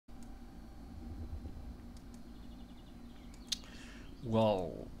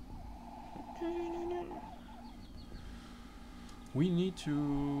Well, we need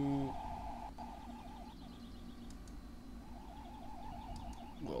to.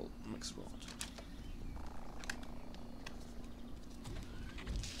 Well, mix rod.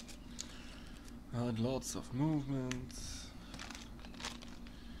 And lots of movement.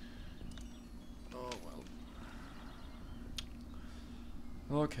 Oh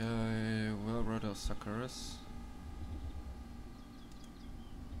well. Okay, well, rather suckers.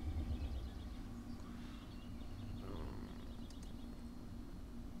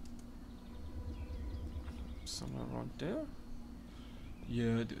 Somewhere around there?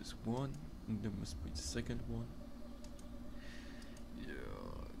 Yeah, there's one, and there must be the second one.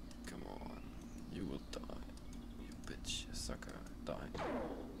 Yeah, come on. You will die. You bitch, sucker. Die.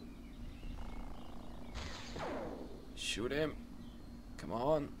 Shoot him. Come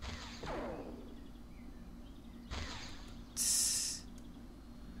on. Tss.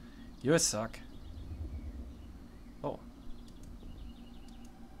 You suck. Oh.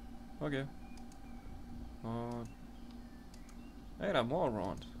 Okay. Hey, there are more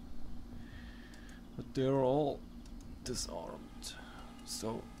around. But they're all disarmed.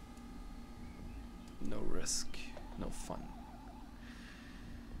 So, no risk, no fun.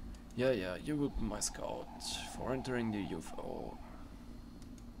 Yeah, you will be my scout for entering the UFO.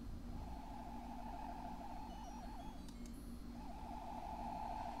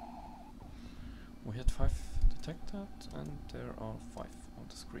 We had 5 detected, and there are 5 on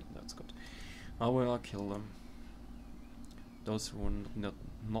the screen. That's good. I will kill them. Those who are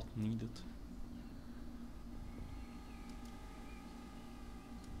not needed.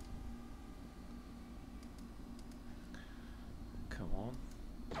 Come on.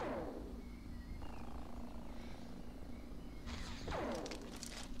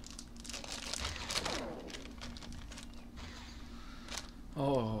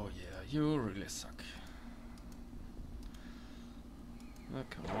 Oh yeah, you really suck. Oh,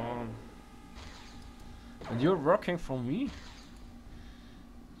 come on. And you're working for me?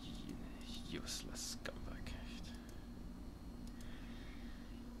 Useless scumbag.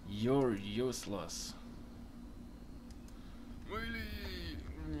 You're useless. Really?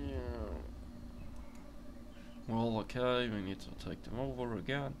 Yeah. Well, okay, we need to take them over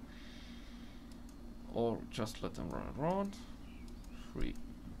again. Or just let them run around. Free.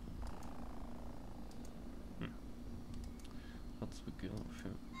 Let's begin with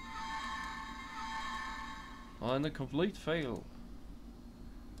him. And a complete fail.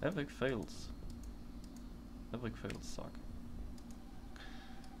 Epic fails. Epic fails suck.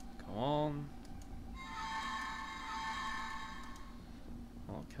 Come on.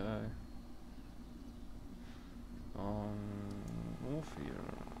 Okay. Move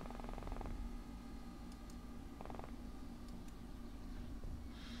here.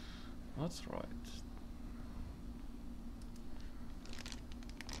 That's right.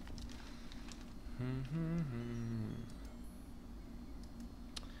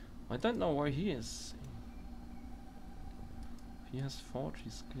 I don't know where he is. He has 40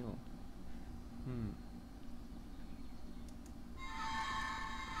 skill.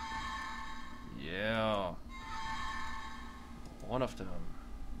 Yeah. One of them.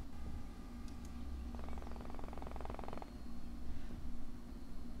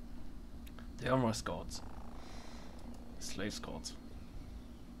 They are my scouts. Slave scouts.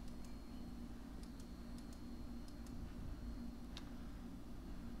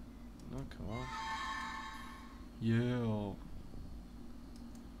 No, come on. Yeah.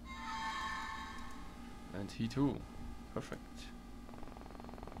 And he too. Perfect.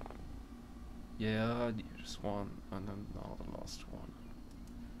 Yeah, there's one, and then now the last one.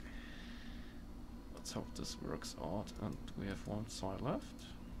 Let's hope this works out, and we have one side left.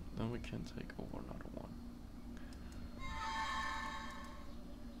 Then we can take over another one.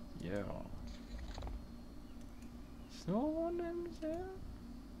 Yeah. Is no one in there?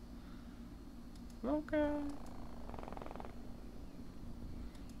 Okay.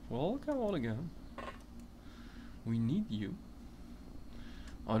 Well, come on again. We need you.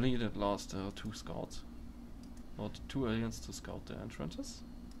 I needed last 2 scouts. Not 2 aliens to scout the entrances.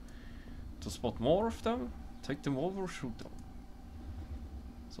 To spot more of them, take them over, shoot them.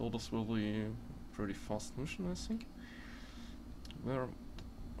 So this will be a pretty fast mission, I think. Where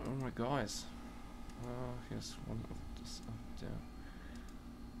are my guys? Here's one of this up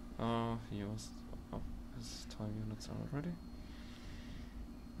there. He was up his time units already.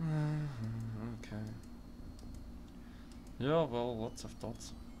 Okay. Yeah, well, lots of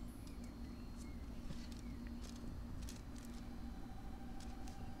dots.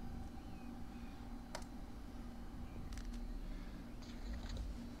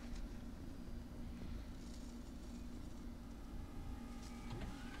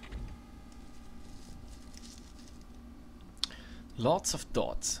 Lots of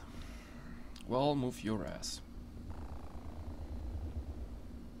dots. Well, move your ass.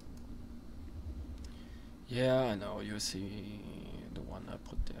 Yeah, I know, you see the one I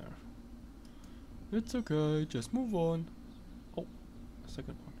put there. It's okay, just move on. Oh,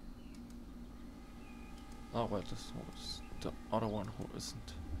 second one. Oh wait, this was the other one who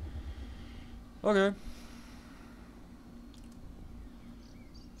isn't. Okay.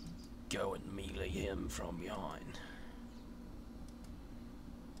 Go and melee him from behind.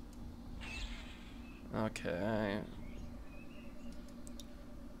 Okay.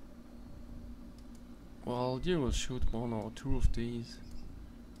 Well, you will shoot one or two of these.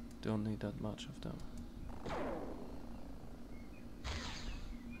 Don't need that much of them.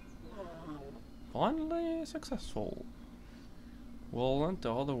 Finally successful. Well, and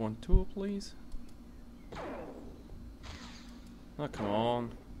the other one too, please. Oh, come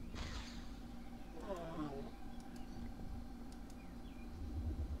on.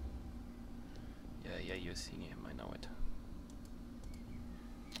 Yeah, you're seeing him, I know it.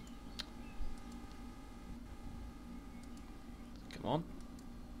 Come on.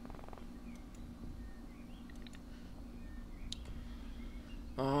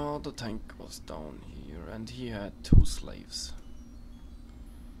 Oh, the tank was down here, and he had 2 slaves.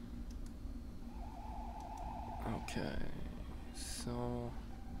 Okay, so...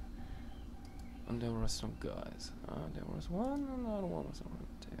 And there were some guys. There was one, and the other one was over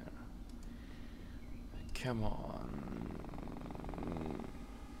there. Come on.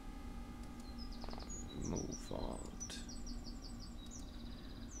 Move out.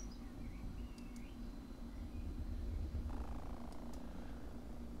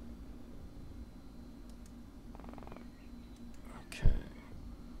 Okay.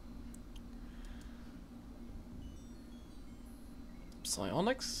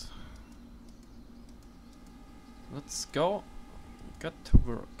 Psionics. Let's go. Get to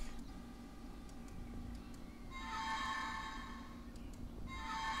work.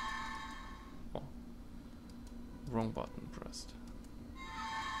 Oh. Wrong button pressed.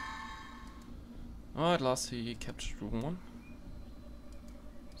 Oh, at last he captured one.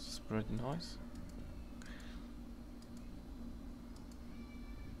 This is pretty nice.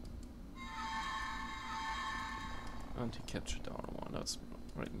 And he captured the other one. That's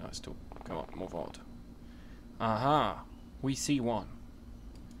pretty nice too. Come on, move out. Aha! We see one.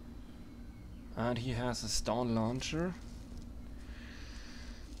 And he has a stun launcher.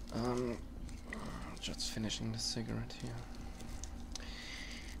 Just finishing the cigarette here.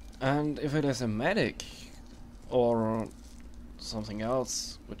 And if it is a medic or something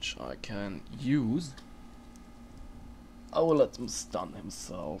else which I can use, I will let him stun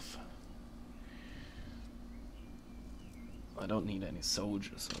himself. I don't need any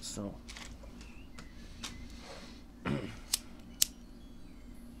soldiers or so.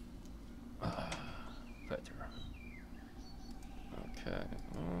 Better. Okay.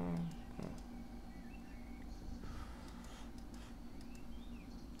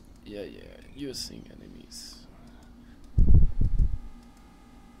 Yeah, using enemies.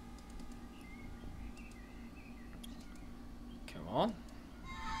 Come on.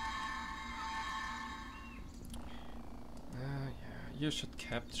 Yeah, you should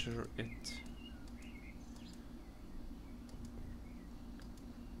capture it.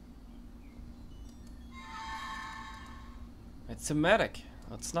 It's a medic.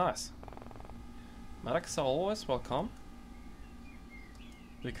 That's nice. Medics are always welcome,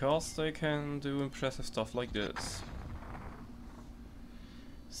 because they can do impressive stuff like this.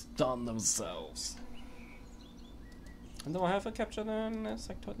 Stun themselves. And now I have captured an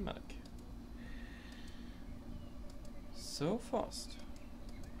Sectiod medic. So fast.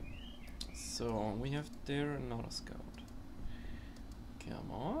 So we have there another scout.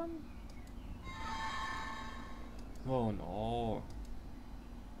 Come on. Oh no.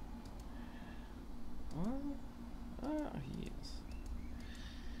 He is.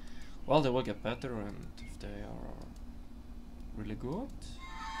 Well, they will get better, and if they are really good,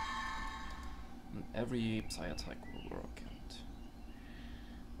 and every psi attack will work.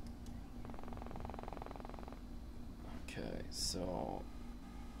 Okay, so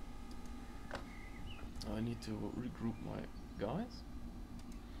I need to regroup my guys.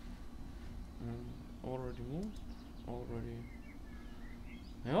 Already moved.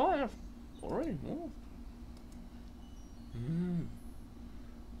 Yeah, I have already moved.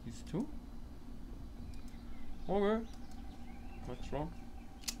 These two? Okay. What's wrong?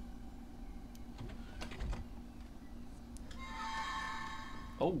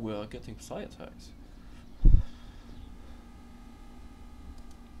 Oh, we're getting psi attacks.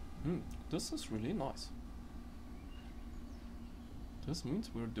 This is really nice. This means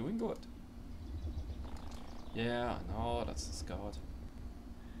we're doing good. Yeah, I know, that's the scout.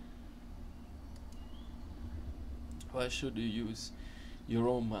 Why should you use your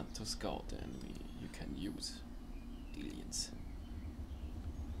own man to scout the enemy? You can use aliens.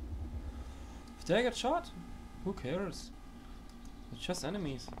 If they get shot, who cares? It's just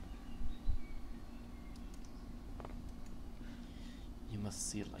enemies. You must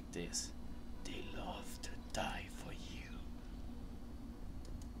see it like this. They love to die